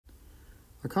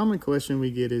A common question we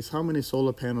get is, how many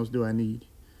solar panels do I need?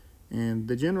 And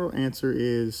the general answer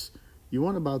is you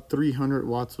want about 300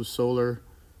 watts of solar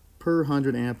per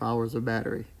 100 amp hours of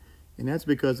battery. And that's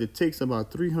because it takes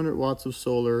about 300 watts of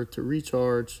solar to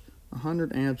recharge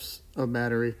 100 amps of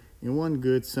battery in one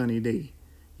good sunny day.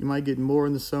 You might get more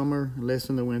in the summer, less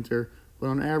in the winter, but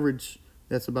on average,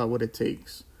 that's about what it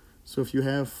takes. So if you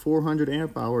have 400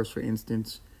 amp hours, for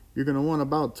instance, you're going to want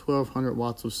about 1200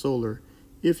 watts of solar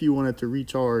if you want it to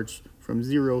recharge from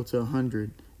 0 to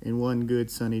 100 in one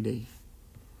good sunny day.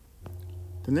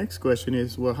 The next question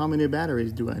is, well, how many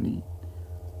batteries do I need?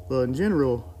 Well, in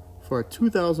general, for a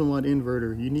 2000 watt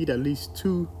inverter, you need at least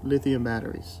 2 lithium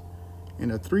batteries.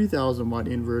 And a 3000 watt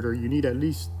inverter, you need at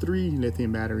least 3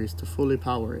 lithium batteries to fully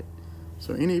power it.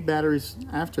 So any batteries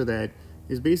after that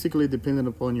is basically dependent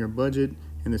upon your budget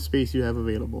and the space you have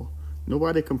available.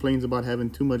 Nobody complains about having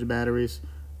too much batteries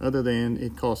other than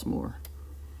it costs more.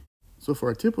 So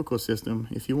for a typical system,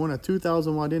 if you want a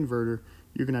 2000 watt inverter,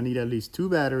 you're going to need at least 2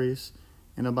 batteries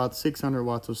and about 600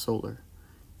 watts of solar.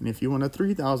 And if you want a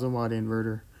 3000 watt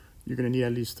inverter, you're going to need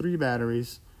at least 3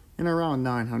 batteries and around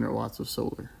 900 watts of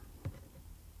solar.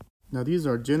 Now these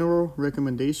are general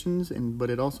recommendations, but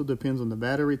it also depends on the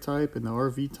battery type and the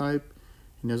RV type,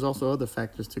 and there's also other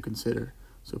factors to consider.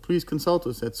 So please consult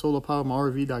us at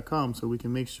solarpowermyrv.com so we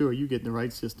can make sure you get the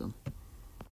right system.